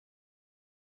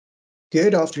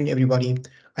Good afternoon, everybody.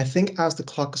 I think as the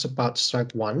clock is about to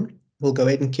strike 1, we'll go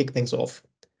ahead and kick things off.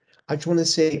 I just want to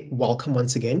say welcome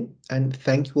once again, and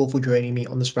thank you all for joining me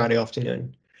on this Friday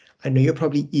afternoon. I know you're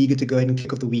probably eager to go ahead and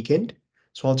kick off the weekend,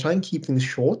 so I'll try and keep things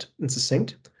short and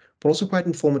succinct, but also quite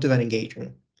informative and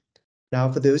engaging. Now,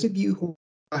 for those of you who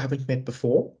I haven't met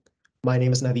before, my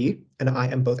name is Nadir, and I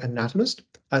am both an anatomist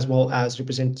as well as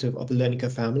representative of the Learning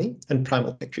Curve family and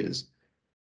Primal Pictures.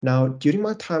 Now, during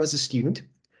my time as a student,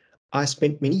 I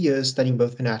spent many years studying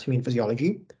both anatomy and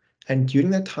physiology, and during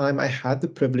that time, I had the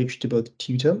privilege to both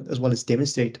tutor as well as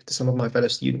demonstrate to some of my fellow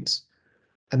students.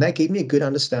 And that gave me a good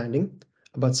understanding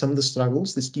about some of the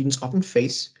struggles that students often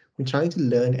face when trying to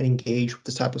learn and engage with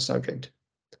this type of subject.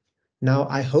 Now,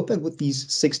 I hope that with these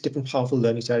 6 different powerful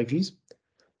learning strategies,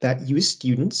 that you as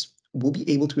students will be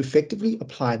able to effectively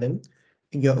apply them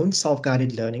in your own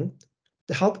self-guided learning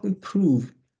to help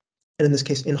improve, and in this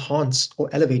case, enhance or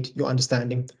elevate your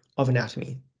understanding of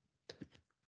anatomy.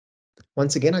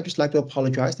 Once again, I'd just like to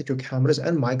apologize that your cameras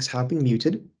and mics have been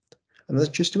muted, and that's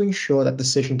just to ensure that the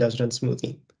session does run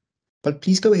smoothly. But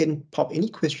please go ahead and pop any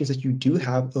questions that you do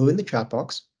have over in the chat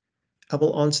box. I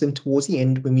will answer them towards the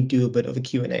end when we do a bit of a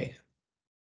Q&A.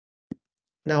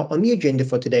 Now, on the agenda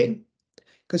for today,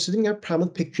 considering that Primal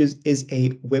Pictures is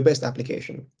a web-based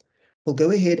application, we'll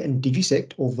go ahead and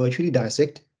digisect or virtually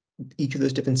dissect each of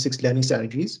those different 6 learning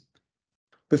strategies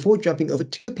before jumping over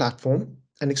to the platform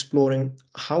and exploring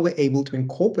how we're able to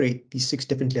incorporate these 6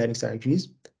 different learning strategies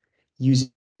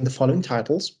using the following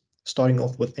titles, starting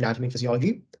off with anatomy and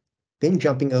physiology, then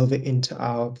jumping over into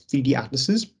our 3D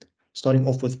atlases, starting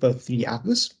off with both 3D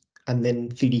atlas and then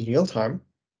 3D real time,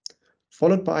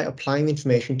 followed by applying the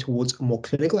information towards a more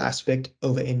clinical aspect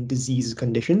over in disease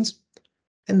conditions,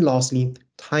 and lastly,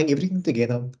 tying everything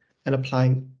together and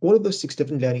applying all of those 6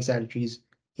 different learning strategies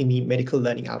in the medical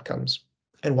learning outcomes.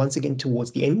 And once again, towards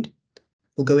the end,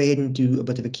 we'll go ahead and do a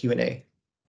bit of a Q&A.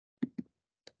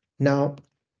 Now,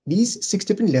 these 6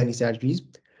 different learning strategies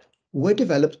were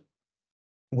developed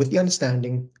with the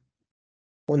understanding,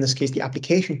 or in this case, the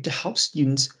application to help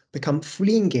students become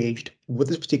fully engaged with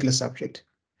this particular subject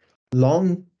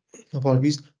long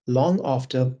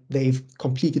after they've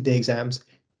completed their exams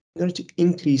in order to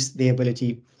increase their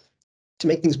ability to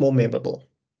make things more memorable.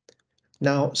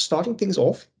 Now, starting things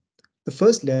off, the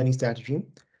first learning strategy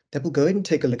that we'll go ahead and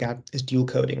take a look at is dual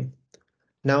coding.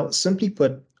 Now, simply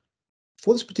put,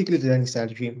 for this particular learning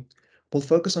strategy, we'll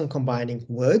focus on combining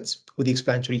words with the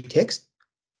explanatory text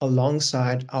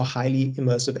alongside our highly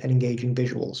immersive and engaging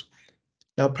visuals.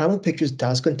 Now, Primal Pictures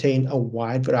does contain a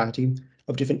wide variety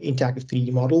of different interactive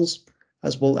 3D models,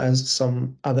 as well as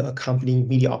some other accompanying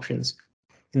media options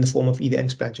in the form of either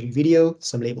explanatory video,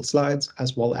 some labeled slides,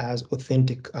 as well as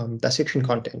authentic dissection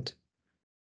content.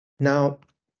 Now,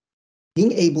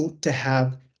 being able to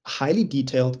have highly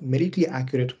detailed, medically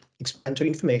accurate explanatory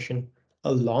information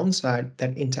alongside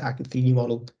that interactive 3D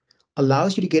model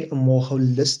allows you to get a more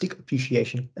holistic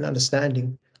appreciation and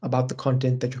understanding about the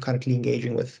content that you're currently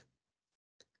engaging with.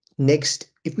 Next,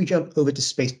 if we jump over to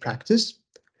spaced practice,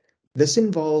 this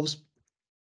involves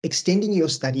extending your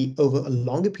study over a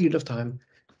longer period of time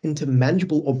into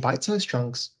manageable or bite-sized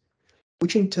chunks,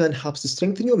 which in turn helps to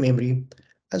strengthen your memory,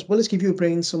 as well as give your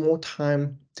brain some more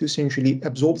time to essentially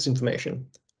absorb this information.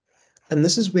 And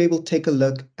this is where we'll take a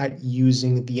look at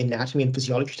using the anatomy and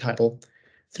physiology title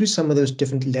through some of those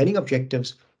different learning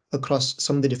objectives across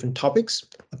some of the different topics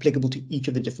applicable to each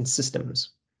of the different systems.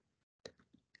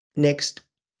 Next,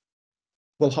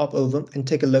 we'll hop over and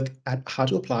take a look at how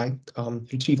to apply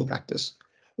retrieval practice,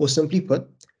 or simply put,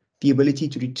 the ability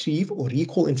to retrieve or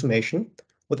recall information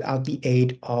without the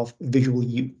aid of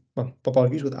visual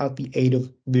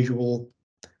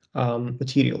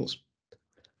materials.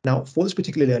 Now, for this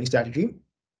particular learning strategy,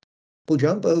 we'll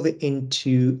jump over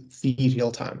into 3D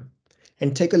real time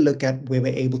and take a look at where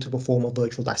we're able to perform a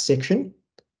virtual dissection,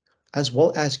 as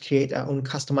well as create our own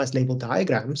customized label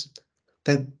diagrams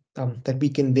that we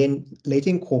can then later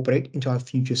incorporate into our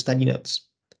future study notes.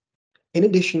 In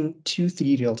addition to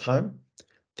 3D real time,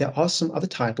 there are some other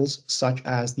titles such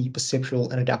as the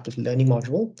Perceptual and Adaptive Learning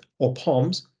module, or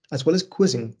PALMs, as well as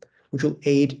quizzing, which will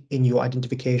aid in your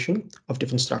identification of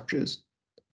different structures.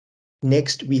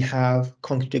 Next, we have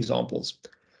concrete examples,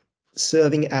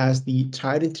 serving as the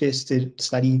tried and tested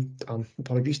study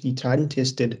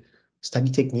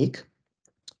technique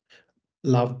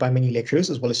loved by many lecturers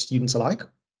as well as students alike.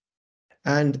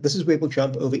 And this is where we'll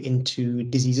jump over into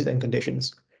diseases and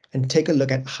conditions and take a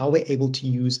look at how we're able to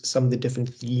use some of the different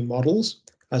 3D models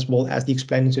as well as the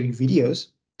explanatory videos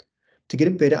to get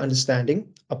a better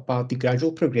understanding about the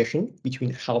gradual progression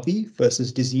between healthy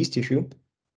versus diseased tissue,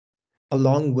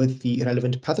 along with the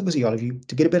relevant pathophysiology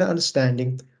to get a better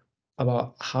understanding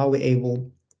about how we're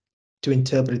able to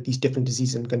interpret these different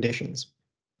diseases and conditions.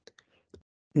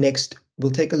 Next,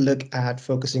 we'll take a look at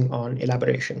focusing on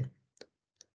elaboration.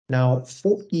 Now,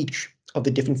 for each of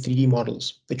the different 3D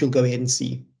models that you'll go ahead and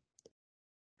see,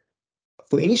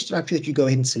 for any structure that you go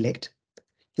ahead and select,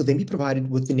 you'll then be provided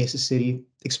with the necessary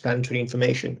explanatory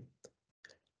information.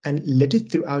 And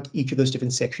littered throughout each of those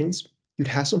different sections, you'd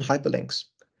have some hyperlinks.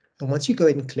 And once you go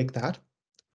ahead and click that,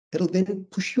 it'll then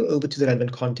push you over to the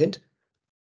relevant content,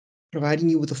 providing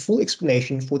you with a full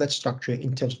explanation for that structure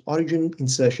in terms of origin,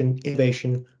 insertion,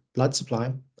 innovation, blood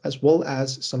supply, as well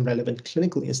as some relevant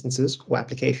clinical instances or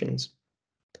applications.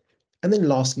 And then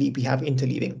lastly, we have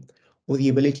interleaving, or the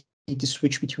ability to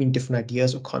switch between different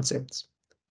ideas or concepts.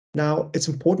 Now, it's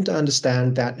important to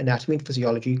understand that anatomy and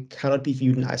physiology cannot be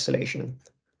viewed in isolation,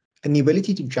 and the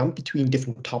ability to jump between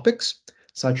different topics,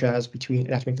 such as between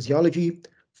anatomy and physiology,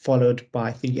 followed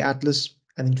by 3D Atlas,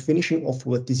 and then finishing off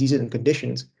with diseases and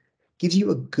conditions, gives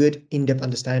you a good in-depth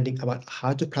understanding about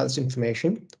how to apply this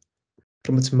information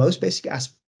from its most basic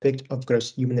aspect of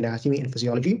gross human anatomy and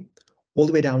physiology, all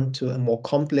the way down to a more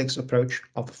complex approach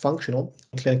of functional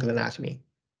and clinical anatomy.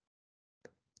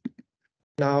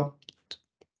 Now,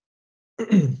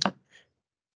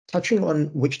 touching on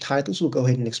which titles we'll go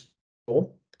ahead and explore,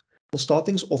 we'll start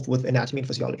things off with anatomy and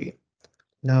physiology.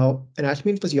 Now,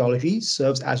 anatomy and physiology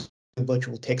serves as a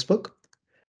virtual textbook,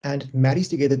 and it marries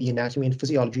together the anatomy and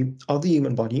physiology of the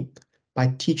human body by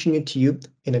teaching it to you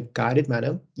in a guided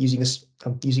manner using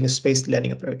a spaced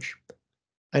learning approach.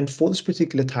 And for this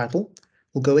particular title,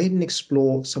 we'll go ahead and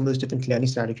explore some of those different learning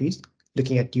strategies,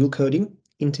 looking at dual coding,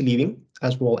 interleaving,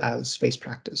 as well as space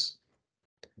practice.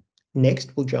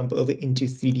 Next, we'll jump over into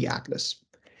 3D Atlas.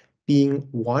 Being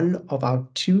one of our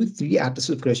two 3D atlases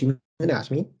of gross human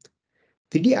anatomy,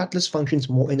 3D Atlas functions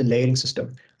more in a layering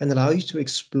system and allows you to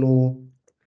explore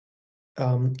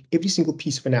every single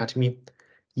piece of anatomy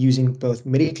using both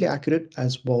medically accurate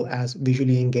as well as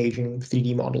visually engaging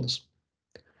 3D models.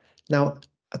 Now,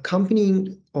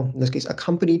 accompanied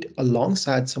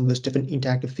alongside some of those different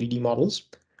interactive 3D models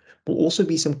will also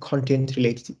be some content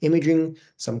related to imaging,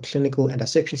 some clinical and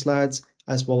dissection slides,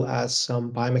 as well as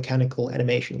some biomechanical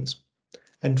animations.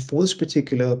 And for this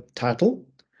particular title,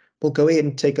 we'll go ahead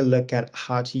and take a look at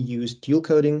how to use dual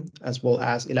coding as well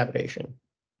as elaboration.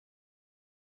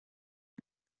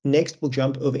 Next, we'll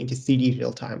jump over into 3D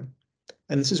real time.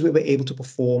 And this is where we're able to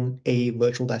perform a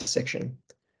virtual dissection.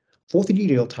 For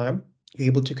 3D real time, you're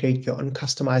able to create your own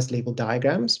customized label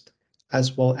diagrams,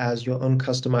 as well as your own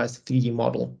customized 3D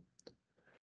model.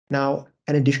 Now,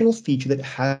 an additional feature that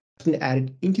has been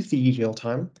added into 3D real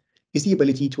time is the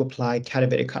ability to apply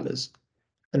cadaveric colors.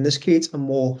 And this creates a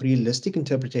more realistic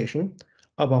interpretation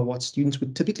about what students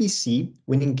would typically see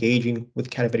when engaging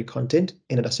with cadaveric content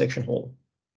in a dissection hall.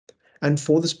 And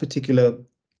for this particular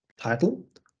title,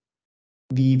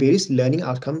 the various learning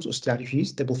outcomes or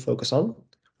strategies that we'll focus on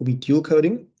will be dual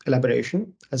coding,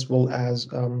 elaboration, as well as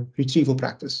retrieval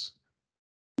practice.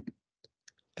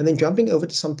 And then jumping over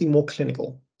to something more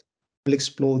clinical, we'll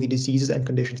explore the diseases and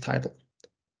conditions title.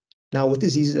 Now, with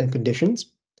diseases and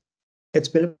conditions, it's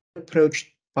been approached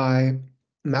by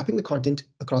mapping the content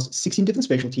across 16 different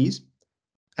specialties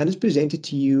and is presented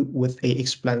to you with an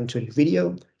explanatory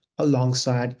video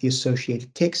alongside the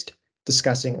associated text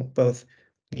discussing both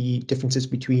the differences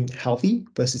between healthy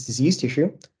versus diseased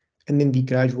tissue, and then the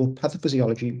gradual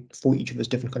pathophysiology for each of those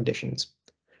different conditions.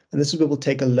 And this is where we'll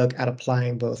take a look at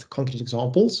applying both concrete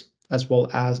examples as well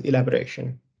as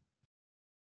elaboration.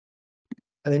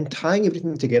 And then tying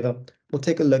everything together, we'll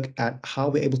take a look at how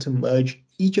we're able to merge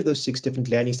each of those 6 different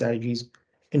learning strategies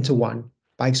into one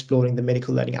by exploring the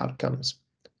medical learning outcomes.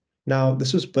 Now,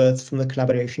 this was birthed from the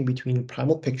collaboration between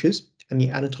Primal Pictures and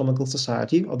the Anatomical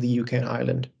Society of the UK and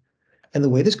Ireland. And the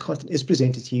way this content is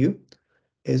presented to you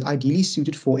is ideally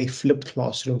suited for a flipped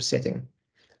classroom setting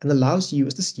and allows you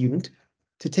as the student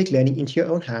to take learning into your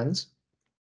own hands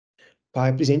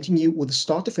by presenting you with a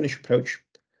start to finish approach,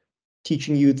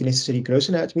 teaching you the necessary gross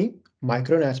anatomy,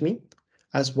 microanatomy,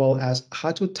 as well as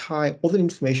how to tie all the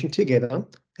information together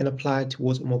and apply it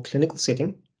towards a more clinical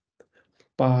setting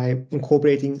by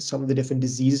incorporating some of the different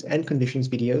diseases and conditions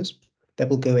videos that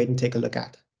we'll go ahead and take a look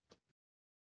at.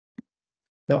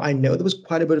 Now, I know there was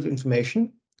quite a bit of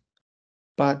information,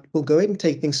 but we'll go ahead and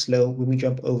take things slow when we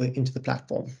jump over into the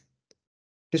platform.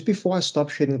 Just before I stop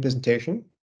sharing the presentation,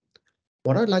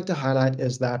 what I'd like to highlight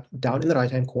is that down in the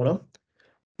right-hand corner,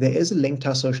 there is a link to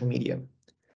our social media.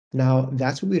 Now,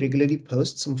 that's where we regularly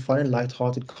post some fun and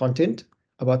light-hearted content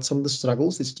about some of the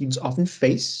struggles that students often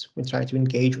face when trying to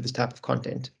engage with this type of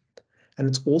content. and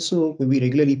it's also where we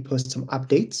regularly post some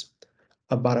updates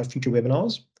about our future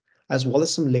webinars, as well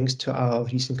as some links to our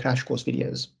recent crash course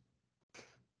videos.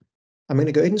 I'm going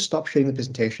to go ahead and stop sharing the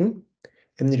presentation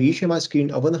and then reshare my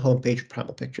screen over on the homepage of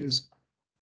Primal Pictures.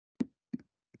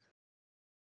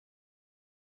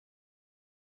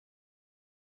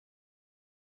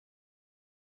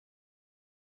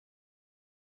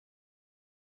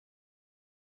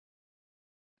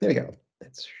 There we go.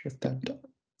 Let's shift that down.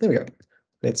 There we go.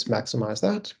 Let's maximize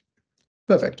that.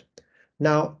 Perfect.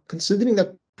 Now, considering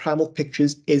that Primal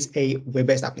Pictures is a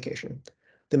web-based application,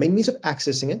 the main means of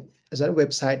accessing it is at a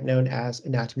website known as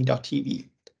anatomy.tv.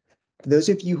 For those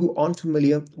of you who aren't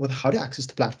familiar with how to access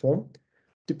the platform,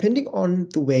 depending on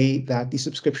the way that the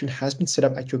subscription has been set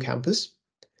up at your campus,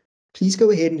 please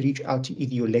go ahead and reach out to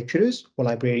either your lecturers or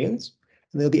librarians,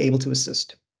 and they'll be able to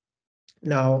assist.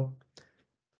 Now,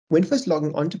 when first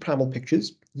logging on to Primal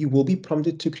Pictures, you will be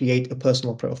prompted to create a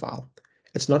personal profile.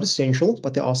 It's not essential,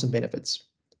 but there are some benefits.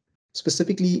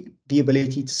 Specifically, the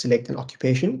ability to select an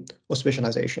occupation or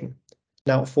specialization.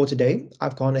 Now, for today,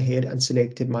 I've gone ahead and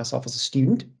selected myself as a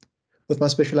student, with my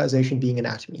specialization being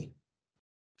anatomy.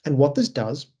 And what this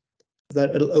does is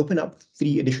that it'll open up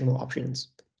 3 additional options,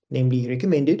 namely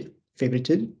recommended,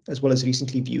 favorited, as well as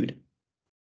recently viewed.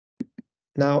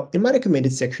 Now, in my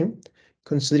recommended section,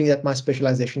 considering that my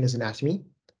specialization is anatomy,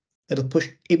 it'll push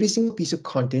every single piece of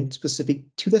content specific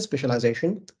to that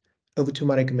specialization over to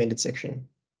my recommended section.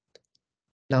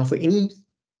 Now, for any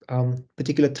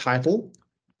particular title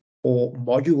or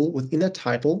module within that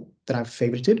title that I've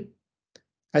favorited,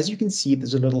 as you can see,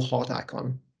 there's a little heart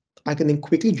icon. I can then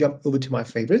quickly jump over to my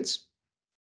favorites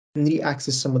and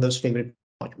re-access some of those favorite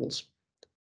modules.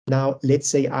 Now, let's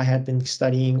say I had been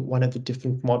studying one of the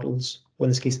different modules, or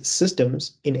in this case,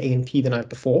 systems in A&P the night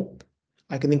before.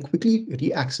 I can then quickly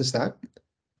re-access that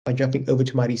by jumping over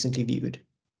to my recently viewed.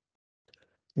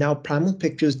 Now, Primal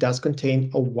Pictures does contain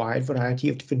a wide variety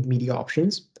of different media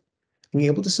options, and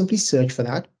you're able to simply search for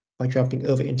that by jumping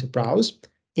over into Browse,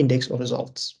 Index, or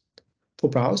Results. For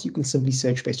Browse, you can simply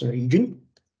search based on region.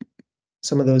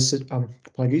 Some of those,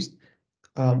 apologies,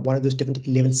 one of those different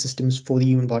 11 systems for the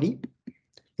human body.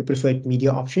 Your preferred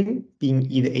media option being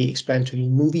either a explanatory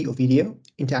movie or video,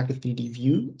 interactive 3D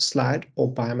view, slide,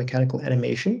 or biomechanical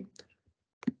animation,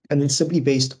 and then simply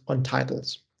based on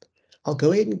titles. I'll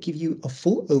go ahead and give you a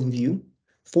full overview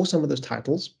for some of those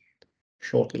titles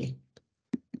shortly.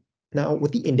 Now,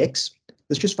 with the index,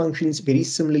 this just functions very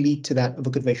similarly to that of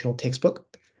a conventional textbook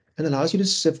and allows you to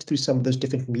sift through some of those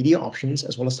different media options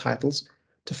as well as titles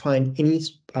to find any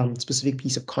specific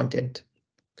piece of content.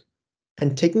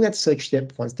 And taking that search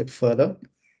step one step further,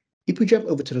 if we jump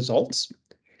over to results,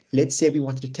 let's say we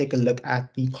wanted to take a look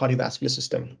at the cardiovascular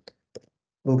system.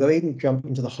 We'll go ahead and jump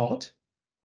into the heart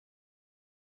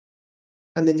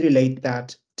and then relate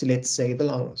that to, let's say, the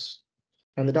lungs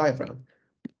and the diaphragm.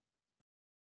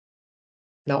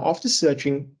 Now, after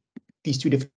searching these 2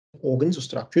 different organs or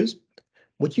structures,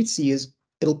 what you'd see is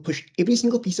it'll push every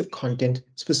single piece of content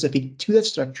specific to that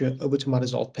structure over to my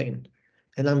result pane.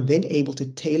 And I'm then able to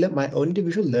tailor my own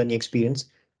individual learning experience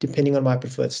depending on my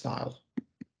preferred style.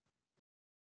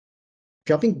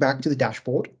 Jumping back to the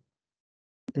dashboard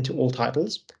and to all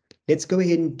titles, let's go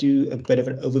ahead and do a bit of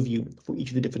an overview for each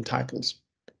of the different titles.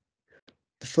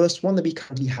 The first one that we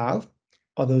currently have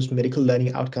are those medical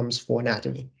learning outcomes for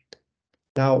anatomy.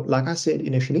 Now, like I said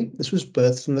initially, this was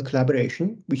birthed from the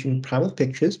collaboration between Primal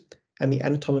Pictures and the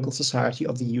Anatomical Society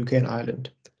of the UK and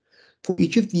Ireland. For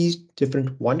each of these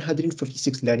different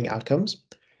 156 learning outcomes,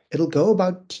 it'll go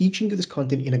about teaching you this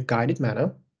content in a guided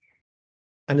manner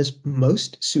and is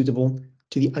most suitable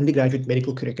to the undergraduate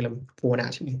medical curriculum for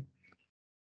anatomy.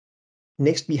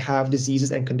 Next, we have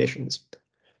diseases and conditions.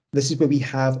 This is where we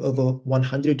have over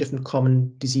 100 different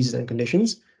common diseases and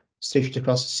conditions stretched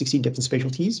across 16 different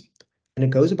specialties, and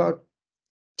it goes about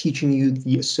teaching you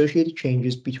the associated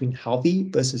changes between healthy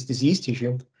versus diseased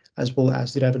tissue, as well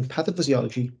as the relevant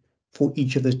pathophysiology for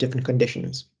each of those different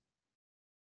conditions.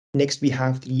 Next, we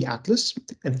have 3D Atlas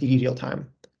and 3D Real-Time.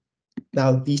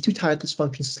 Now, these 2 titles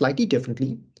function slightly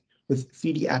differently, with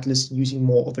 3D Atlas using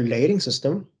more of a layering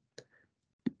system,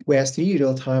 whereas 3D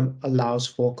Real-Time allows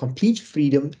for complete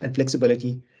freedom and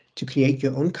flexibility to create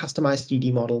your own customized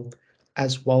 3D model,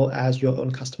 as well as your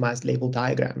own customized label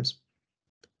diagrams.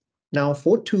 Now,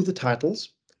 for 2 of the titles,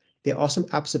 there are some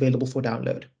apps available for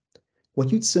download. What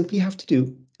you'd simply have to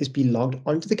do is be logged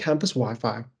onto the campus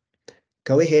Wi-Fi.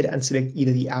 Go ahead and select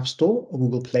either the App Store or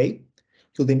Google Play.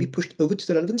 You'll then be pushed over to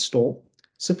the relevant store.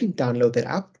 Simply download that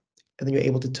app, and then you're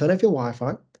able to turn off your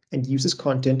Wi-Fi and use this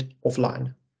content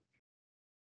offline.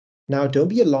 Now, don't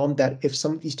be alarmed that if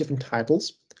some of these different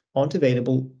titles aren't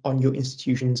available on your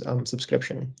institution's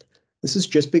subscription. This is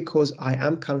just because I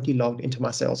am currently logged into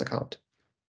my sales account.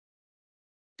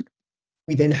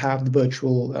 We then have the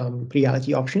virtual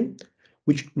reality option,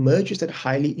 which merges that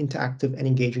highly interactive and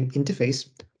engaging interface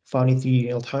found in 3D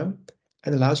real time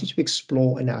and allows you to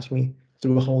explore anatomy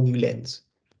through a whole new lens.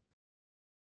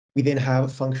 We then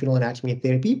have functional anatomy and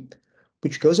therapy,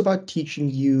 which goes about teaching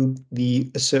you the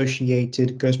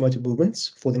associated gross motor movements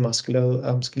for the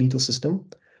musculoskeletal system,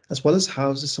 as well as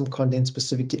houses some content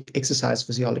specific to exercise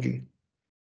physiology.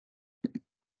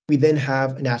 We then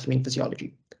have anatomy and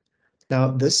physiology. Now,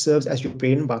 this serves as your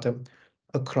bread and butter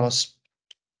across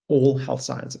all health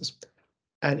sciences,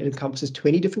 and it encompasses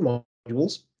 20 different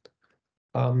modules,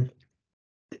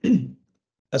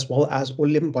 as well as all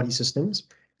 11 body systems,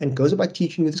 and goes about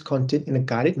teaching you this content in a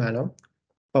guided manner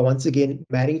by once again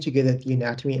marrying together the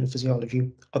anatomy and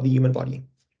physiology of the human body.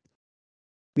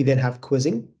 We then have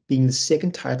quizzing, being the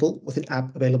second title with an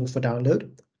app available for download,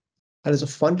 and is a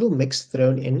fun little mix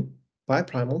thrown in by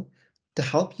Primal to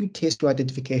help you test your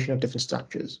identification of different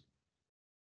structures.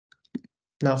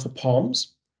 Now for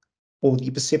PALMS, or the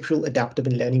Perceptual, Adaptive,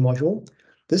 and Learning module,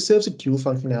 this serves a dual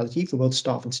functionality for both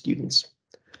staff and students.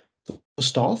 For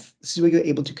staff, this is where you're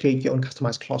able to create your own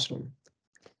customized classroom.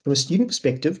 From a student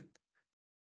perspective,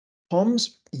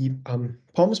 PALMS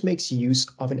makes use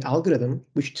of an algorithm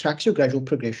which tracks your gradual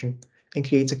progression and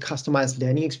creates a customized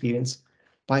learning experience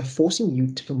by forcing you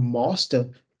to master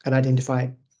and identify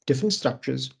different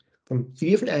structures from 3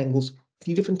 different angles,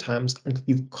 3 different times until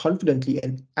you've confidently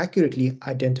and accurately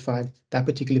identified that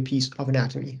particular piece of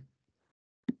anatomy.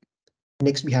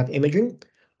 Next, we have imaging,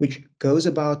 which goes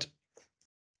about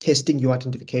testing your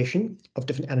identification of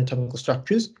different anatomical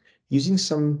structures using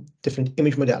some different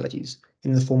image modalities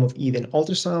in the form of either an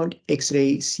ultrasound,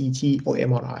 X-ray, CT, or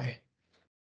MRI.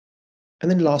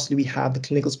 And then lastly, we have the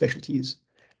clinical specialties.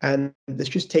 And this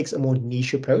just takes a more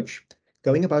niche approach,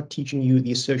 going about teaching you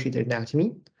the associated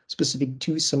anatomy specific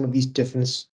to some of these different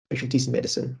specialties in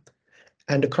medicine.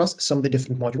 And across some of the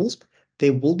different modules,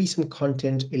 there will be some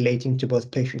content relating to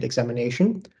both patient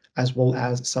examination as well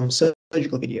as some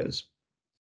surgical videos.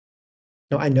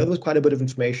 Now, I know there was quite a bit of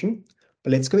information,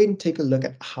 but let's go ahead and take a look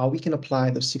at how we can apply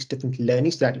those 6 different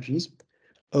learning strategies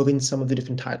over in some of the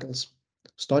different titles,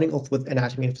 starting off with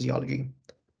anatomy and physiology.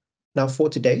 Now, for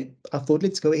today, I thought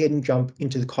let's go ahead and jump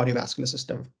into the cardiovascular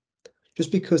system,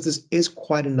 just because this is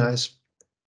quite a nice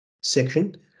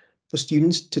section for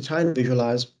students to try and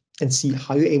visualize and see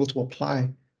how you're able to apply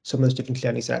some of those different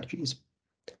learning strategies.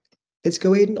 Let's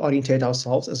go ahead and orientate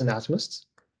ourselves as anatomists,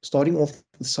 starting off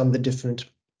with some of the different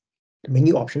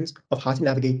menu options of how to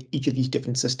navigate each of these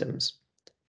different systems.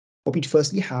 What we'd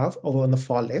firstly have over on the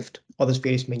far left are those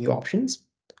various menu options,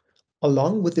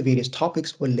 along with the various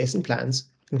topics or lesson plans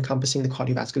encompassing the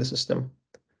cardiovascular system.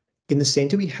 In the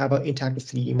center, we have our interactive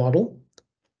 3D model,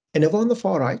 and over on the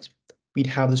far right, we'd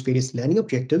have those various learning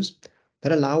objectives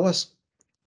that allow us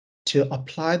to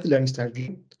apply the learning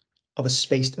strategy of a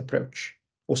spaced approach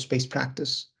or spaced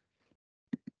practice.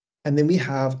 And then we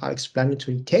have our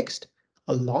explanatory text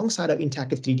alongside our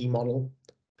interactive 3D model,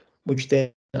 which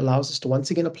then allows us to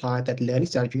once again apply that learning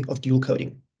strategy of dual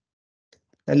coding.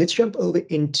 Now let's jump over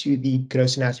into the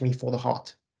gross anatomy for the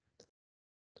heart.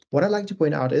 What I'd like to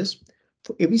point out is,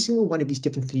 for every single one of these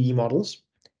different 3D models,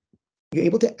 you're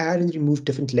able to add and remove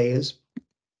different layers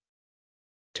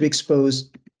to expose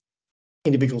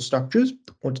individual structures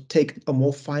or to take a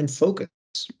more fine focus.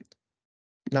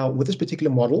 Now, with this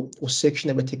particular model or section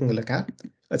that we're taking a look at,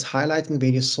 it's highlighting the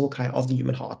various sulci of the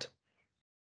human heart.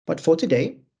 But for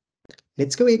today,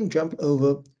 let's go ahead and jump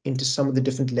over into some of the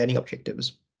different learning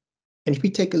objectives. And if we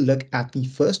take a look at the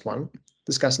first one,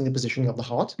 discussing the positioning of the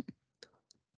heart,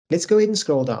 let's go ahead and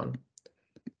scroll down.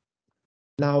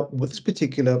 Now, with this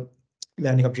particular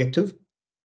learning objective,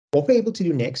 what we're able to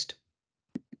do next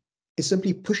is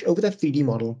simply push over that 3D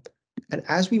model. And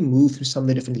as we move through some of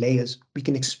the different layers, we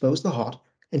can expose the heart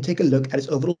and take a look at its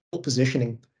overall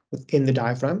positioning within the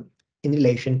diaphragm in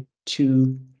relation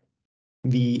to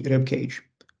the rib cage.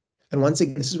 And once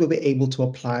again, this is where we're able to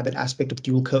apply that aspect of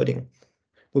dual coding,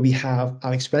 where we have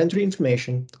our explanatory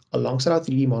information alongside our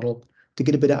 3D model to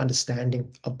get a better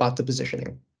understanding about the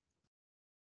positioning.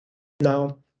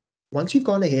 Now, once you've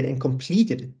gone ahead and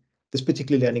completed this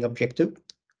particular learning objective,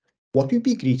 what you'll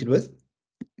be greeted with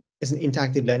is an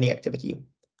interactive learning activity.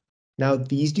 Now,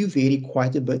 these do vary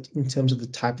quite a bit in terms of the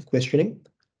type of questioning,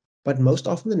 but most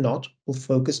often than not, will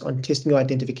focus on testing your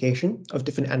identification of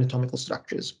different anatomical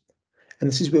structures. And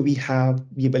this is where we have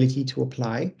the ability to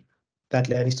apply that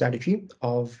learning strategy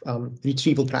of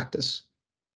retrieval practice.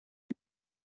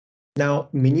 Now,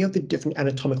 many of the different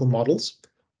anatomical models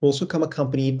will also come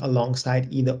accompanied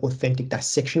alongside either authentic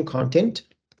dissection content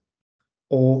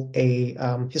or a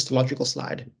histological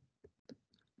slide.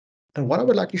 And what I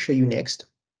would like to show you next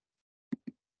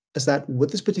is that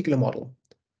with this particular model,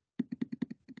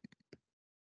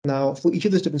 now for each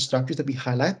of those different structures that we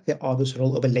highlight, there are those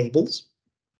rollover labels.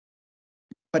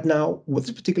 But now with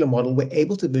this particular model, we're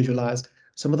able to visualize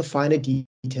some of the finer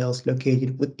details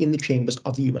located within the chambers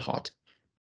of the human heart.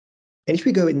 And if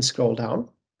we go and scroll down,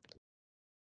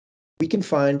 we can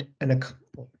find there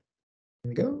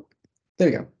we go. There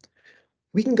we go.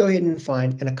 We can go ahead and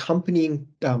find an accompanying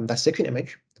dissection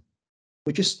image,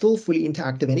 which is still fully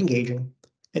interactive and engaging.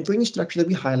 And for any structure that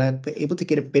we highlight, we're able to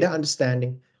get a better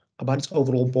understanding about its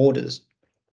overall borders.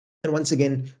 And once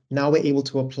again, now we're able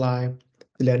to apply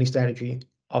the learning strategy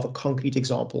of a concrete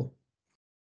example.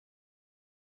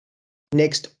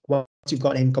 Next, once you've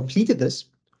gone and completed this,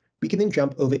 we can then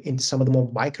jump over into some of the more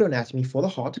microanatomy for the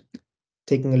heart,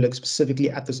 taking a look specifically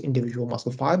at those individual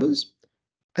muscle fibers,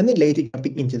 and then later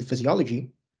jumping into the physiology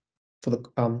for the,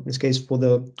 in this case, for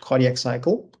the cardiac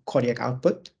cycle, cardiac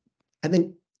output, and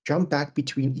then jump back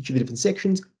between each of the different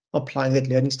sections, applying that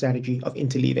learning strategy of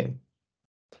interleaving.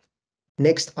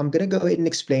 Next, I'm going to go ahead and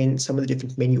explain some of the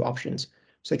different menu options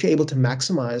so that you're able to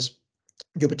maximize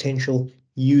your potential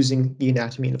using the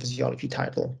anatomy and physiology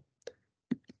title.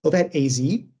 Over at AZ,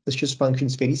 this just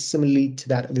functions very similarly to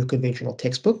that of your conventional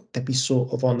textbook that we saw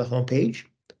over on the homepage.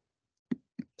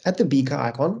 At the beaker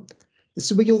icon, this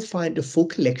is where you'll find a full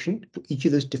collection for each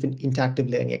of those different interactive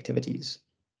learning activities.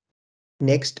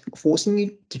 Next, forcing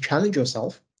you to challenge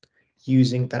yourself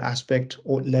using that aspect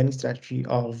or learning strategy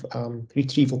of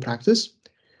retrieval practice,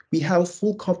 we have a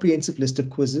full comprehensive list of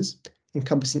quizzes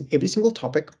encompassing every single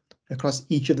topic across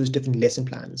each of those different lesson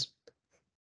plans.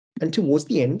 And towards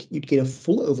the end, you'd get a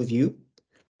full overview.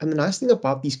 And the nice thing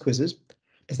about these quizzes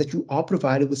is that you are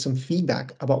provided with some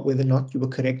feedback about whether or not you were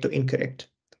correct or incorrect.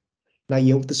 Now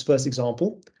here with this first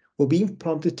example, we're being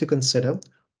prompted to consider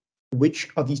which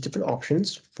of these different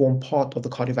options form part of the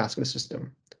cardiovascular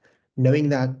system, knowing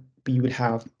that we would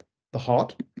have the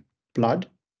heart, blood,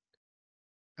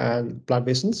 and blood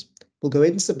vessels. We'll go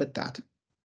ahead and submit that,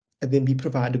 and then be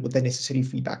provided with the necessary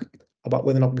feedback about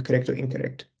whether or not we're correct or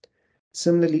incorrect.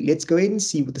 Similarly, let's go ahead and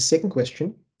see with the second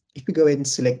question, if we go ahead and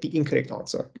select the incorrect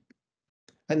answer.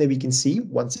 And then we can see,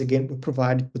 once again, we're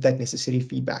provided with that necessary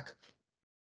feedback.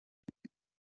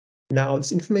 Now,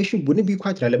 this information wouldn't be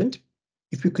quite relevant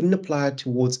if we couldn't apply it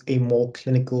towards a more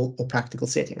clinical or practical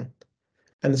setting.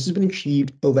 And this has been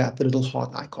achieved over at the little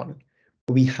heart icon,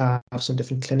 where we have some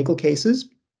different clinical cases,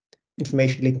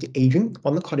 information relating to aging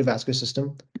on the cardiovascular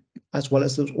system, as well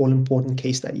as those all-important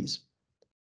case studies.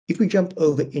 If we jump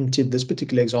over into this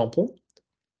particular example,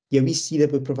 here we see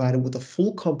that we're provided with a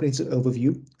full comprehensive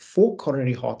overview for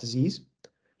coronary heart disease,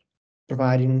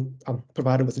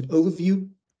 provided with an overview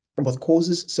of both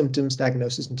causes, symptoms,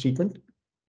 diagnosis, and treatment,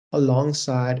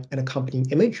 alongside an accompanying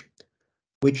image,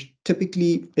 which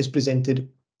typically is presented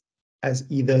as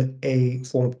either a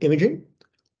form of imaging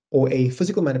or a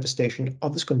physical manifestation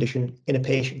of this condition in a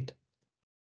patient.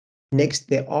 Next,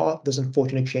 there are those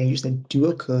unfortunate changes that do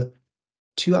occur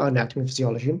to our anatomy and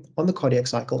physiology on the cardiac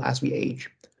cycle as we age.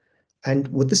 And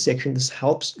with this section, this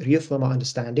helps reaffirm our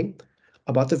understanding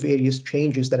about the various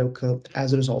changes that occur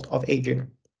as a result of aging.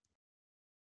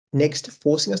 Next,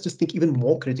 forcing us to think even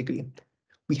more critically,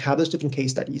 we have those different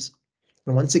case studies.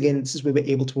 And once again, this is where we're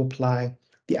able to apply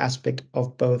the aspect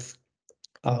of both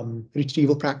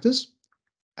retrieval practice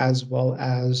as well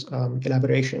as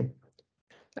elaboration.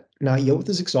 Now here with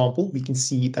this example, we can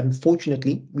see that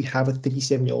unfortunately, we have a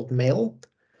 37-year-old male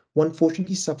who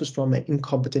unfortunately suffers from an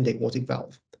incompetent aortic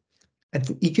valve. And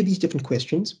for each of these different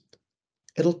questions,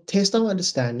 it'll test our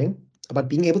understanding about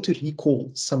being able to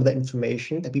recall some of the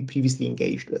information that we previously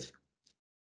engaged with.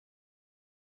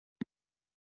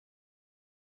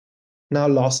 Now,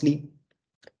 lastly,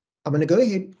 I'm going to go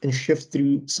ahead and shift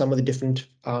through some of the different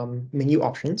menu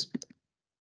options.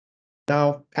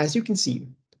 Now, as you can see,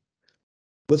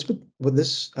 with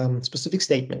this specific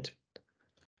statement,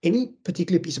 any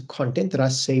particular piece of content that I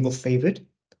save or favorite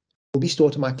will be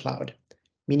stored to my cloud,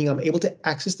 meaning I'm able to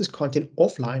access this content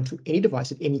offline from any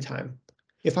device at any time.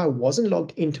 If I wasn't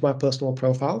logged into my personal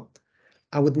profile,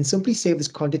 I would then simply save this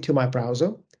content to my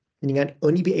browser, meaning I'd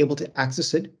only be able to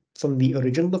access it from the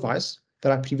original device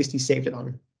that I previously saved it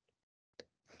on.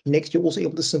 Next, you're also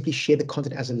able to simply share the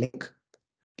content as a link,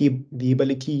 the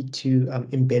ability to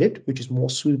embed it, which is more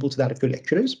suitable to that of your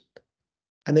lecturers.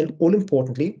 And then all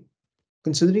importantly,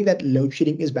 considering that load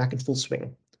shedding is back in full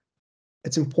swing,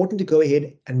 it's important to go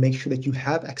ahead and make sure that you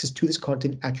have access to this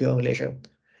content at your own leisure.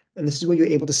 And this is where you're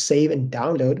able to save and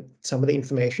download some of the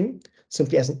information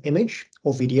simply as an image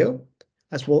or video,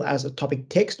 as well as a topic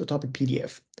text or topic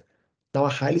PDF. Now, I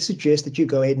highly suggest that you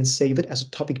go ahead and save it as a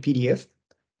topic PDF,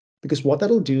 because what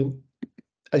that'll do,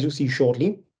 as you'll see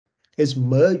shortly, is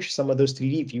merge some of those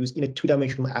 3D views in a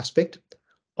two-dimensional aspect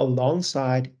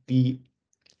alongside the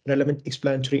relevant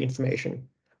explanatory information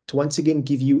to once again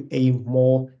give you a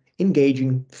more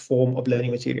engaging form of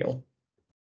learning material.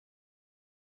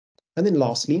 And then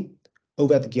lastly,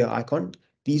 over at the gear icon,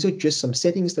 these are just some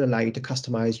settings that allow you to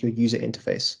customize your user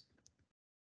interface.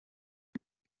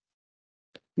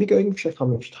 Let me go ahead and check how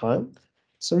much time.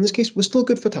 So in this case, we're still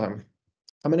good for time.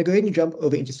 I'm going to go ahead and jump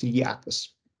over into 3D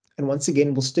Atlas. And once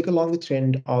again, we'll stick along the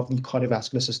trend of the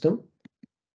cardiovascular system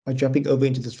by jumping over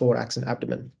into the thorax and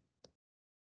abdomen.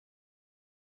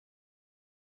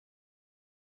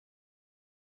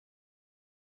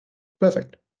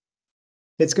 Perfect.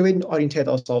 Let's go ahead and orientate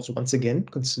ourselves once again,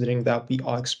 considering that we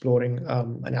are exploring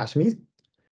anatomy.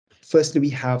 Firstly, we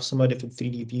have some of the different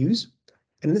 3D views.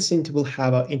 And in the center, we'll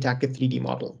have our interactive 3D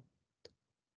model.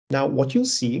 Now, what you'll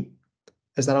see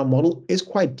is that our model is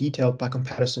quite detailed by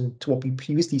comparison to what we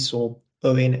previously saw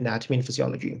over in anatomy and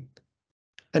physiology.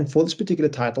 And for this particular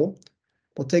title,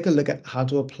 we'll take a look at how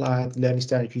to apply the learning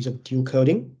strategies of dual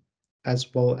coding,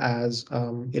 as well as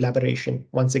elaboration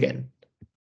once again.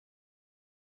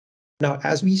 Now,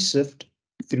 as we sift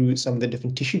through some of the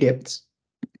different tissue depths,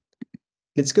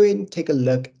 let's go ahead and take a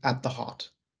look at the heart.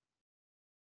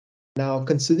 Now,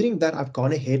 considering that I've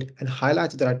gone ahead and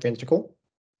highlighted the right ventricle,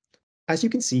 as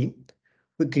you can see,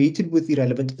 we're greeted with the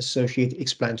relevant associated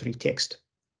explanatory text.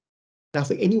 Now,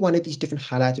 for any one of these different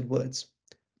highlighted words,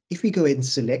 if we go ahead and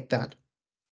select that,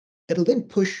 it'll then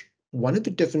push one of the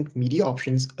different media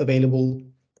options available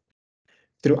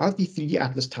throughout the 3D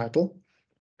Atlas title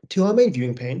to our main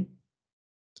viewing pane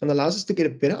and allows us to get a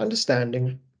better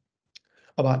understanding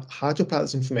about how to apply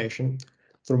this information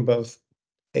from both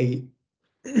a,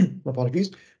 apologies,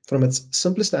 from its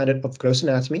simplest standard of gross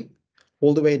anatomy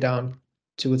all the way down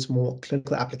to its more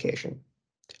clinical application.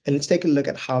 And let's take a look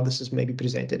at how this is maybe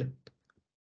presented.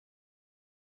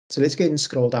 So let's go ahead and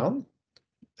scroll down.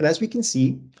 And as we can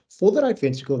see, for the right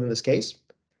ventricle in this case,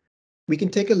 we can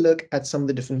take a look at some of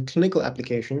the different clinical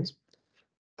applications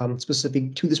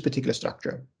specific to this particular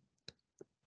structure.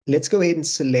 Let's go ahead and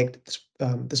select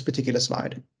this particular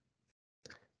slide.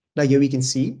 Now here we can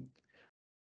see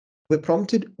we're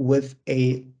prompted with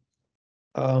a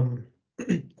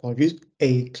apologies,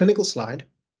 a clinical slide,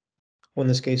 or in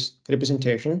this case,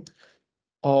 representation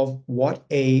of what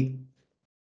a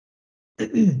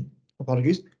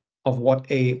apologies, of what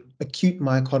a acute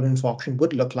myocardial infarction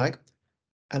would look like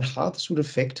and how this would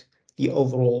affect the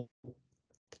overall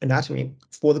anatomy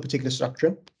for the particular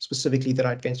structure, specifically the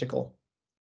right ventricle.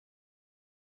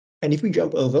 And if we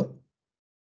jump over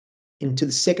into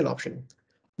the second option,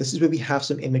 this is where we have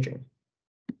some imaging.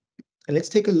 And let's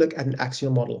take a look at an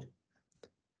axial model.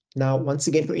 Now, once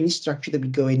again, for any structure that we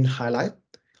go ahead and highlight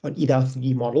on either our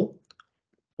 3D model,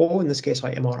 or in this case,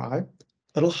 our MRI,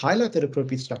 it'll highlight that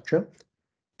appropriate structure.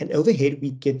 And overhead,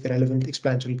 we get the relevant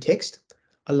explanatory text,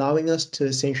 allowing us to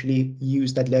essentially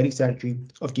use that learning strategy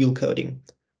of dual coding.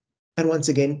 And once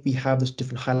again, we have those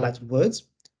different highlighted words.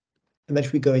 And then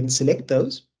if we go ahead and select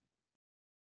those,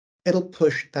 it'll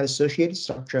push that associated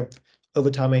structure over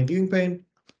to our main viewing pane,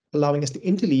 allowing us to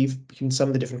interleave between some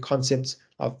of the different concepts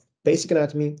of basic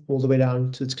anatomy all the way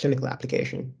down to its clinical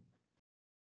application.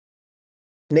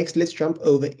 Next, let's jump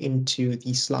over into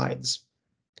the slides.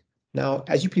 Now,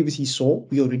 as you previously saw,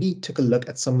 we already took a look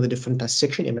at some of the different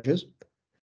dissection images,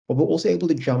 but we're also able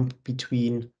to jump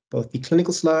between both the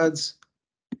clinical slides,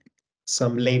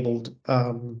 some labeled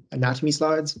anatomy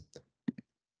slides,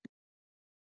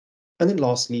 and then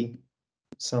lastly,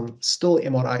 some still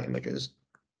MRI images,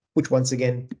 which once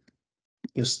again,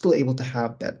 you're still able to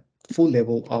have that full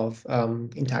level of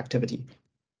interactivity.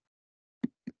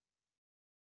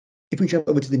 If we jump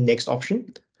over to the next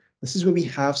option, this is where we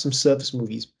have some surface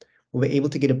movies, where we're able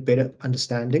to get a better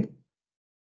understanding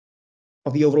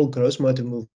of the overall gross motor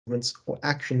movements or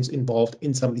actions involved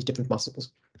in some of these different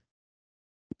muscles.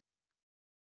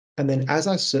 And then as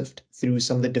I sift through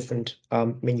some of the different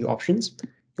menu options,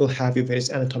 you'll have your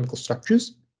various anatomical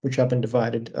structures, which have been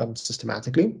divided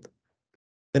systematically.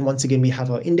 Then once again, we have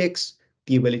our index,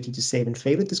 the ability to save and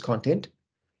favorite this content,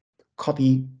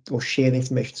 copy or share the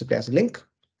information simply as a link,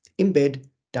 embed,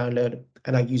 download,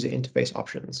 and our user interface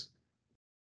options.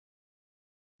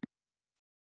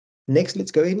 Next,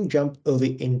 let's go ahead and jump over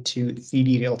into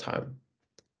 3D real time.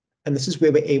 And this is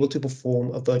where we're able to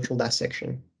perform a virtual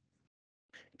dissection.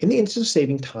 In the interest of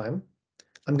saving time,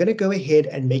 I'm going to go ahead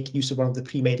and make use of one of the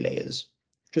pre-made layers,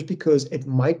 just because it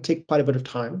might take quite a bit of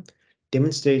time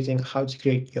demonstrating how to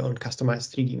create your own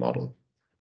customized 3D model.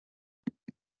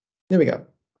 There we go.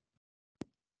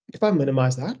 If I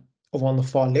minimize that, over on the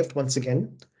far left, once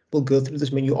again, we'll go through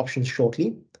this menu options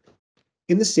shortly.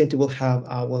 In the center, we'll have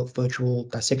our virtual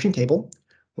dissection table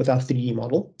with our 3D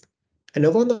model. And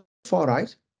over on the far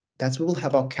right, that's where we'll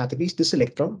have our categories to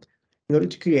select from in order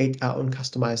to create our own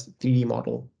customized 3D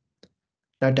model.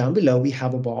 Now down below, we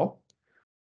have a bar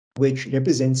which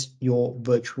represents your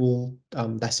virtual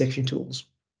dissection tools.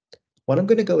 What I'm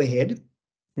going to go ahead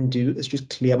and do is just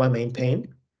clear my main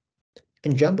pane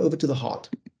and jump over to the heart.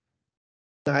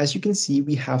 Now, as you can see,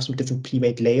 we have some different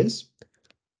pre-made layers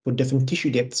for different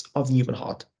tissue depths of the human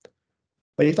heart.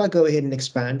 But if I go ahead and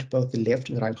expand both the left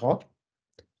and right heart,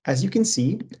 as you can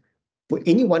see, for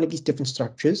any one of these different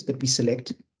structures that we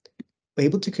select, we're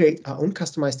able to create our own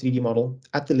customized 3D model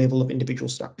at the level of individual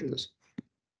structures.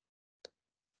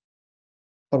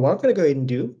 But what I'm going to go ahead and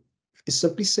do is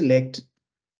simply select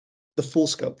the full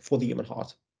scope for the human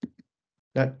heart.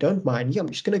 Now, don't mind me, I'm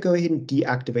just going to go ahead and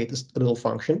deactivate this little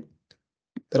function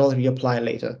that I'll reapply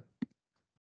later.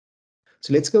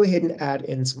 So let's go ahead and add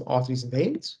in some arteries and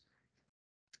veins.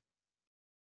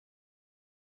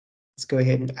 Let's go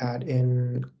ahead and add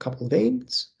in a couple of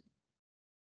veins.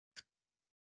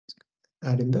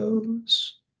 Add in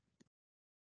those,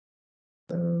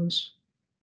 and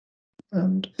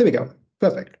there we go.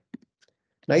 Perfect.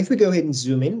 Now, if we go ahead and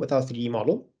zoom in with our 3D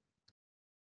model,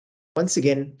 once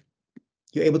again,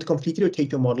 you're able to completely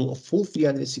rotate your model a full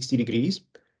 360 degrees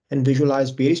and visualize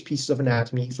various pieces of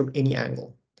anatomy from any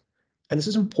angle. And this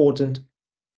is important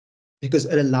because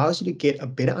it allows you to get a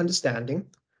better understanding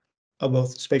of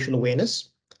both spatial awareness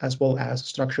as well as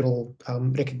structural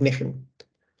recognition.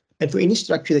 And for any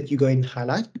structure that you go ahead and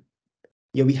highlight,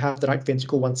 here we have the right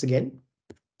ventricle once again.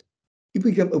 If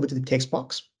we jump over to the text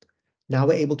box, now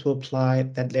we're able to apply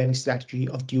that learning strategy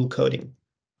of dual coding.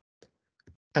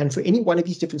 And for any one of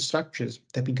these different structures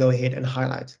that we go ahead and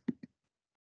highlight,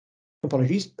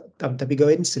 that we go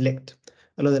ahead and select,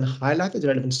 and then highlight the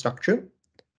relevant structure,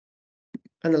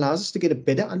 and allows us to get a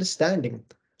better understanding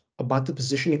about the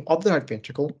positioning of the right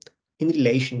ventricle in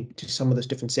relation to some of those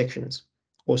different sections,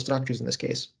 or structures in this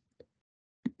case.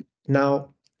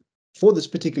 Now, for this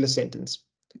particular sentence,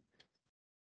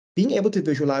 being able to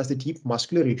visualize the deep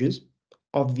muscular ridges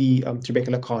of the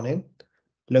trabecular carne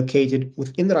located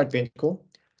within the right ventricle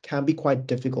can be quite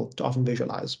difficult to often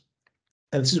visualize.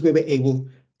 And this is where we're able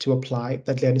to apply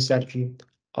that learning strategy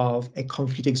of a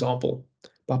concrete example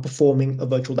by performing a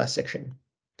virtual dissection.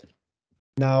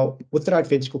 Now, with the right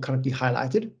ventricle currently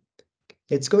highlighted,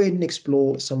 let's go ahead and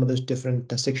explore some of those different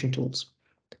dissection tools.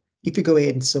 If we go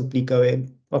ahead and simply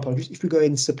if we go ahead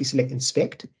and simply select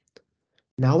inspect,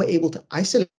 now we're able to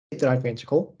isolate the right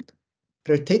ventricle,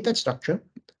 rotate that structure,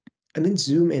 and then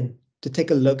zoom in to take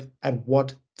a look at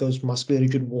what those muscular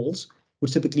rigid walls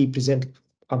would typically present,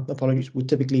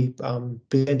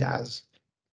 present as.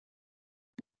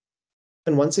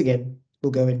 And once again,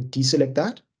 we'll go and deselect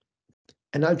that,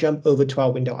 and now jump over to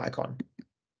our window icon.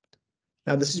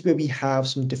 Now, this is where we have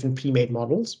some different pre-made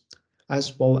models,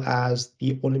 as well as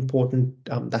the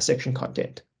all-important dissection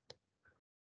content.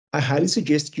 I highly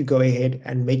suggest that you go ahead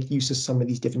and make use of some of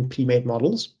these different pre-made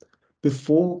models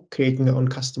before creating your own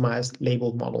customized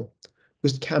labeled model,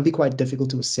 because it can be quite difficult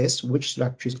to assess which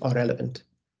structures are relevant.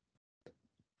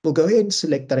 We'll go ahead and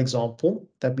select that example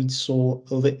that we saw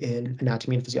over in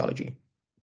anatomy and physiology.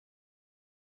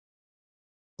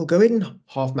 We'll go ahead and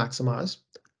half maximize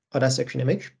our dissection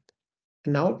image.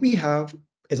 And now what we have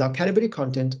is our category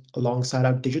content alongside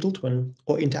our digital twin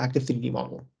or interactive 3D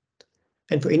model.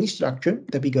 And for any structure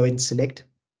that we go ahead and select,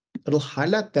 it'll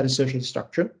highlight that associated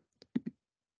structure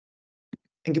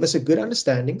and give us a good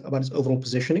understanding about its overall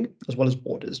positioning as well as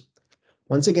borders.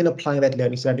 Once again, applying that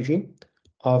learning strategy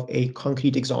of a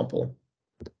concrete example.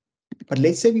 But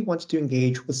let's say we want to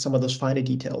engage with some of those finer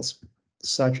details,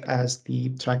 such as the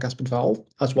tricuspid valve,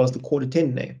 as well as the chorda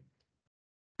tendineae.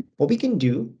 What we can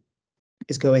do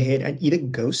is go ahead and either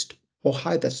ghost or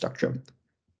hide that structure.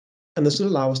 And this will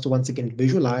allow us to once again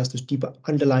visualize those deeper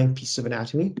underlying pieces of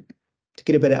anatomy to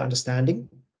get a better understanding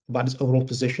about its overall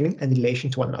positioning and relation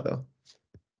to one another.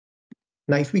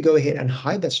 Now, if we go ahead and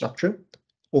hide that structure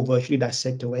or virtually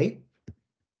dissect away,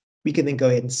 we can then go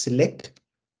ahead and select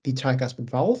the tricuspid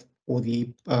valve or the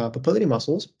papillary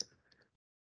muscles,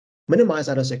 minimize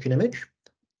our dissection image,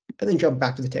 and then jump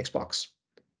back to the text box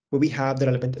where we have the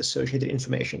relevant associated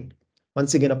information.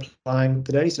 Once again, applying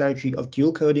the learning strategy of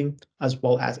dual coding as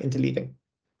well as interleaving.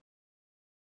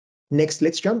 Next,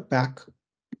 let's jump back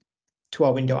to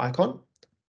our window icon,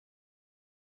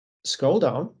 scroll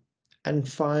down, and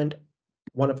find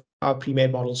one of our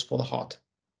pre-made models for the heart.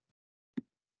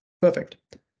 Perfect.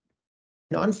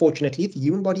 Now, unfortunately, the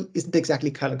human body isn't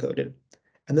exactly color-coded,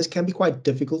 and this can be quite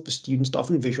difficult for students to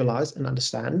often visualize and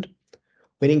understand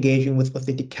when engaging with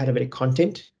authentic cadaveric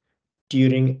content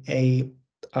during a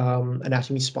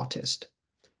anatomy spot test.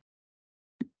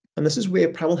 And this is where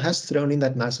Primal has thrown in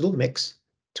that nice little mix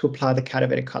to apply the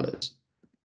cadaveric colors.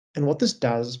 And what this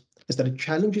does is that it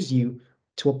challenges you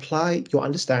to apply your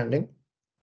understanding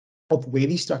of where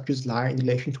these structures lie in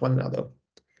relation to one another.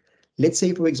 Let's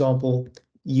say, for example,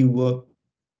 you were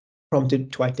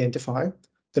prompted to identify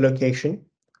the location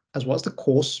as well as the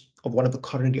course of one of the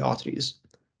coronary arteries.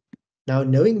 Now,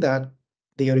 knowing that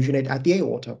they originate at the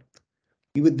aorta,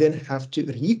 you would then have to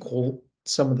recall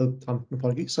some of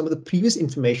the previous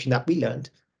information that we learned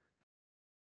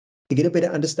to get a better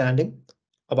understanding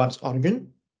about its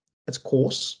origin, its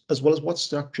course, as well as what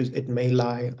structures it may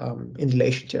lie in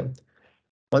relation to.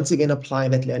 Once again,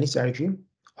 applying that learning strategy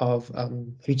of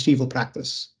retrieval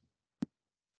practice.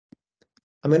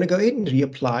 I'm going to go ahead and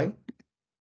reapply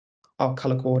our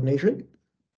color coordination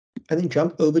and then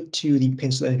jump over to the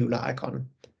pencil and ruler icon.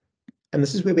 And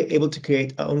this is where we're able to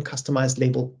create our own customized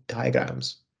label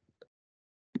diagrams.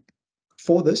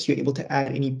 For this, you're able to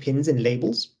add any pins and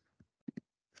labels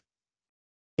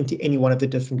into any one of the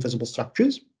different visible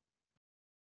structures.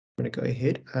 I'm going to go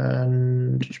ahead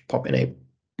and pop in a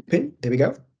pin. There we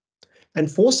go.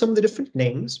 And for some of the different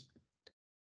names,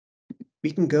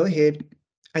 we can go ahead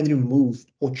and remove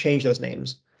or change those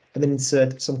names and then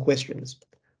insert some questions.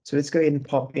 So let's go ahead and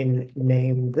pop in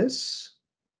name this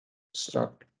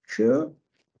structure,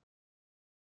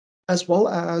 as well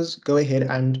as go ahead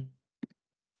and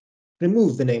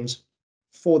remove the names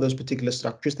for those particular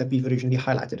structures that we've originally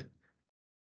highlighted.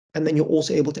 And then you're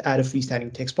also able to add a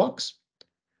freestanding text box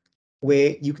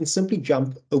where you can simply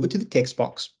jump over to the text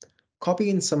box, copy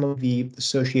in some of the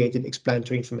associated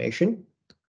explanatory information,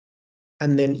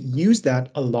 and then use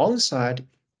that alongside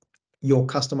your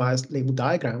customized label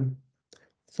diagram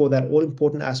for that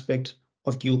all-important aspect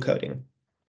of dual coding.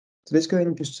 So let's go ahead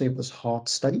and just save this heart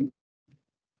study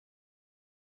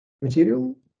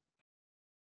material.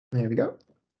 There we go.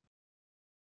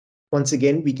 Once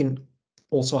again, we can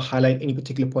also highlight any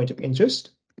particular point of interest,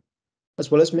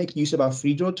 as well as make use of our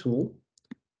free draw tool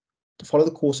to follow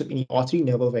the course of any artery,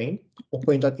 nerve, or vein, or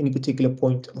point out any particular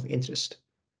point of interest.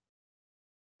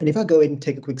 And if I go ahead and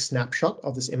take a quick snapshot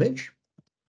of this image,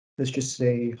 let's just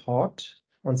say heart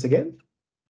once again,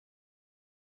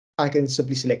 I can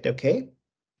simply select OK.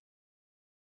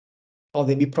 I'll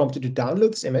then be prompted to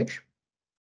download this image.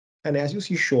 And as you'll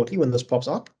see shortly when this pops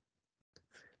up,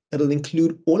 it'll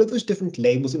include all of those different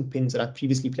labels and pins that I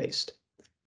previously placed.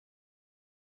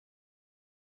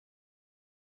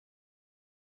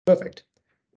 Perfect.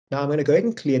 Now I'm going to go ahead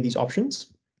and clear these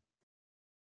options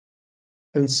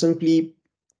and simply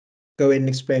go ahead and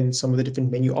explain some of the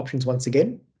different menu options once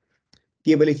again.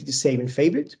 The ability to save and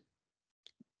favorite,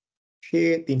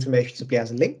 share the information simply as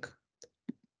a link,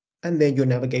 and then your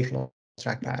navigational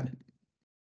trackpad.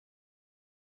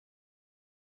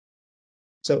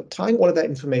 So tying all of that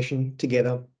information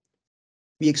together,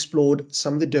 we explored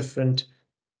some of the different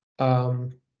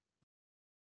learning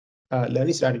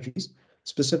strategies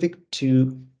specific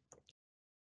to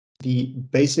the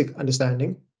basic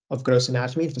understanding of gross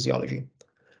anatomy and physiology.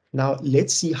 Now,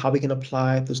 let's see how we can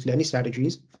apply those learning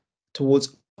strategies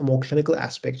towards a more clinical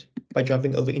aspect by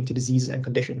jumping over into diseases and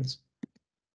conditions.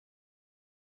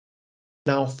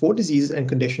 Now, for diseases and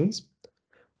conditions,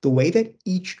 the way that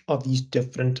each of these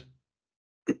different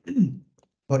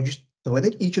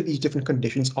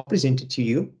conditions are presented to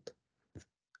you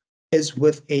is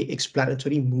with a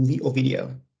explanatory movie or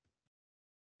video.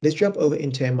 Let's jump over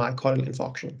into a myocardial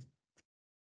infarction.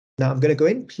 Now I'm going to go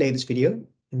ahead and play this video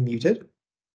and mute it.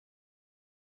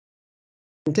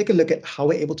 And take a look at how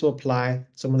we're able to apply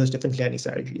some of those different learning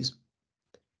strategies.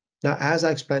 Now, as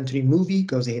our explanatory movie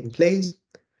goes ahead and plays,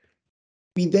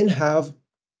 we then have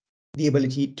the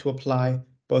ability to apply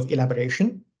both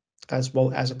elaboration as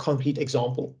well as a concrete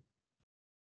example.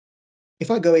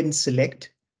 If I go ahead and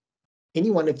select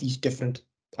any one of these different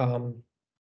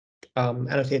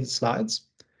annotated slides,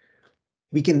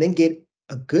 we can then get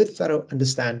a good thorough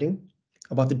understanding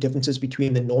about the differences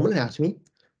between the normal anatomy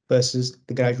versus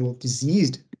the gradual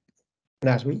diseased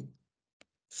anatomy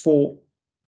for,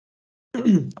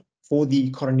 for the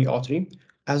coronary artery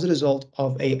as a result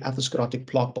of a atherosclerotic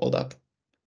plaque buildup.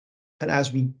 And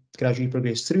as we gradually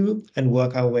progress through and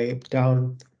work our way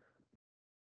down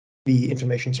the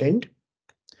information trend,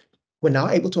 we're now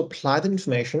able to apply the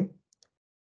information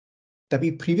that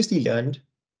we previously learned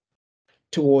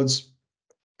towards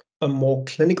a more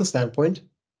clinical standpoint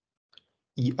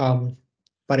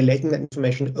by relating that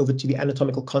information over to the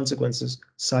anatomical consequences,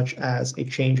 such as a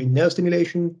change in nerve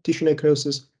stimulation, tissue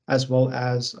necrosis, as well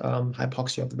as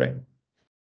hypoxia of the brain.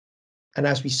 And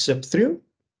as we sift through,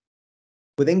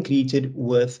 we're then greeted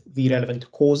with the relevant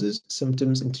causes,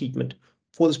 symptoms, and treatment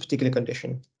for this particular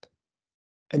condition.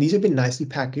 And these have been nicely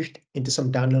packaged into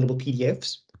some downloadable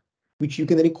PDFs, which you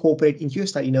can then incorporate into your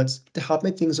study notes to help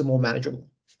make things more manageable.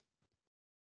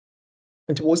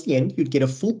 And towards the end, you'd get a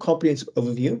full comprehensive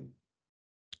overview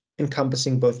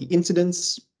encompassing both the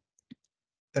incidents,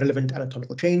 relevant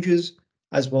anatomical changes,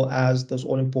 as well as those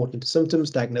all-important symptoms,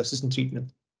 diagnosis, and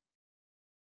treatment.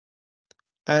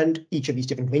 And each of these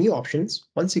different menu options,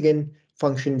 once again,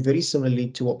 function very similarly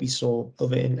to what we saw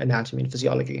over in anatomy and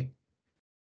physiology.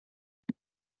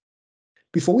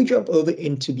 Before we jump over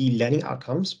into the learning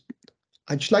outcomes,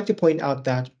 I'd just like to point out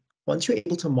that once you're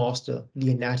able to master the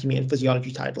anatomy and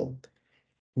physiology title,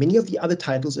 many of the other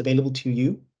titles available to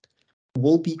you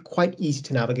will be quite easy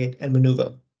to navigate and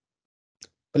maneuver.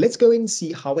 But let's go in and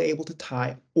see how we're able to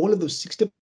tie all of those 6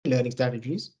 different learning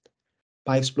strategies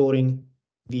by exploring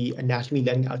the anatomy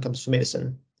learning outcomes for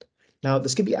medicine. Now,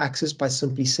 this can be accessed by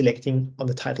simply selecting on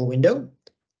the title window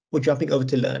or jumping over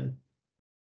to Learn.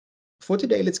 For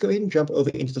today, let's go ahead and jump over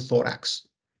into the thorax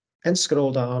and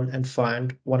scroll down and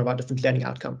find one of our different learning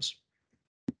outcomes.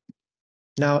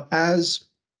 Now, as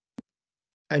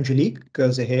Angelique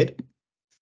goes ahead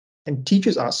and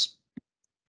teaches us,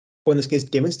 or in this case,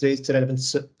 demonstrates the relevant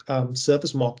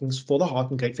surface markings for the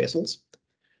heart and great vessels,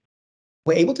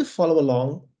 we're able to follow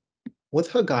along with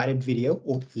her guided video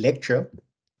or lecture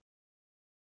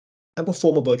and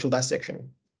perform a virtual dissection.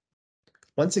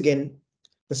 Once again,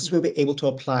 this is where we're able to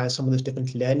apply some of those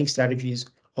different learning strategies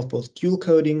of both dual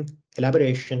coding,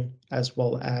 elaboration, as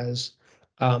well as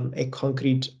a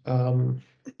concrete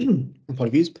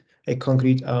apologies, a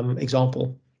concrete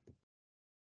example.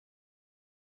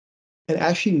 And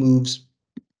as she moves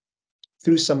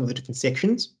through some of the different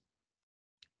sections,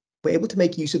 we're able to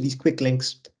make use of these quick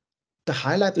links to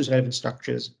highlight those relevant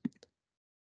structures.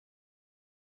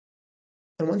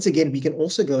 And once again, we can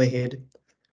also go ahead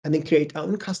and then create our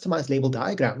own customized label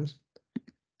diagrams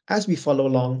as we follow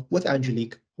along with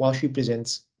Angelique while she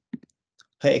presents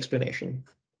her explanation.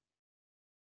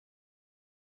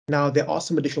 Now, there are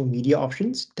some additional media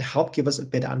options to help give us a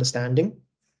better understanding,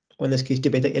 or in this case, to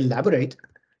better elaborate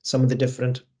some of the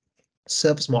different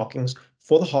surface markings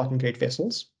for the heart and great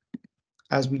vessels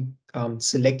as we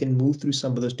select and move through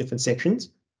some of those different sections.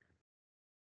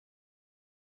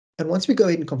 And once we go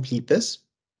ahead and complete this,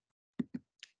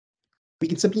 we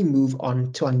can simply move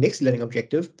on to our next learning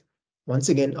objective, once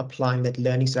again applying that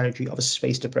learning strategy of a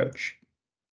spaced approach.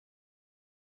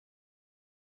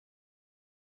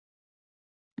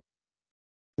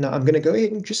 Now I'm going to go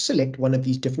ahead and just select one of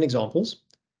these different examples.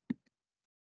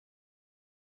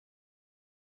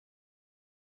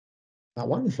 That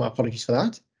one, my apologies for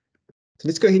that. So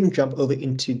let's go ahead and jump over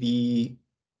into the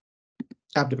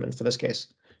abdomen for this case,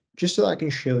 just so that I can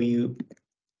show you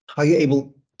how you're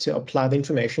able to apply the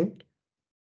information.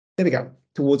 There we go,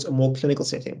 towards a more clinical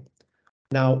setting.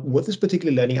 Now, with this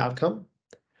particular learning outcome,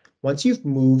 once you've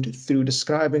moved through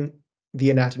describing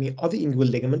the anatomy of the inguinal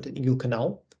ligament and inguinal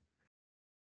canal,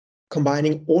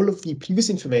 combining all of the previous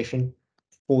information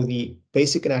for the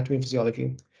basic anatomy and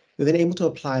physiology, you're then able to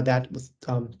apply that with,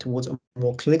 towards a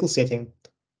more clinical setting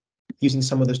using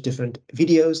some of those different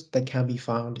videos that can be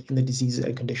found in the diseases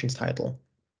and conditions title.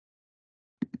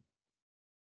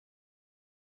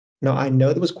 Now, I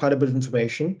know there was quite a bit of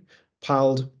information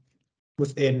piled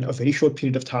within a very short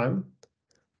period of time,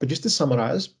 but just to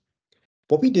summarize,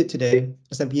 what we did today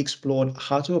is that we explored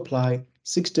how to apply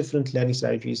 6 different learning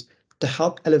strategies to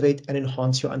help elevate and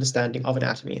enhance your understanding of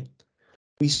anatomy.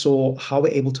 We saw how we're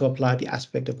able to apply the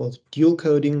aspect of both dual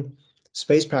coding,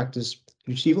 space practice,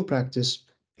 retrieval practice,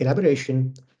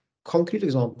 elaboration, concrete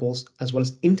examples, as well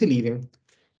as interleaving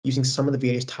using some of the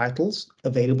various titles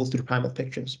available through Primal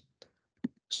Pictures.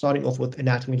 Starting off with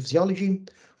anatomy and physiology,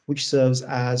 which serves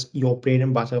as your bread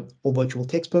and butter or virtual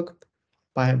textbook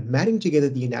by marrying together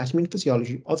the anatomy and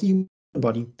physiology of the human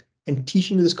body and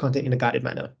teaching you this content in a guided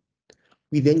manner.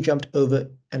 We then jumped over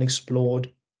and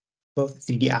explored both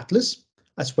 3D Atlas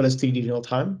as well as 3D real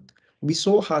time. We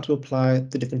saw how to apply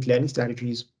the different learning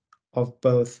strategies of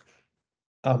both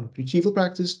retrieval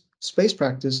practice, space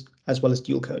practice, as well as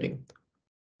dual coding.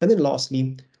 And then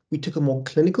lastly, we took a more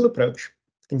clinical approach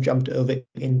and jumped over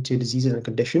into diseases and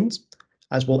conditions,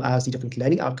 as well as the different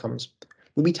learning outcomes,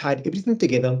 where we tied everything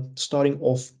together, starting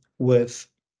off with,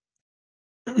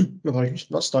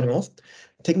 not starting off,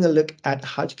 taking a look at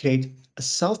how to create a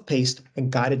self-paced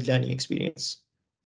and guided learning experience.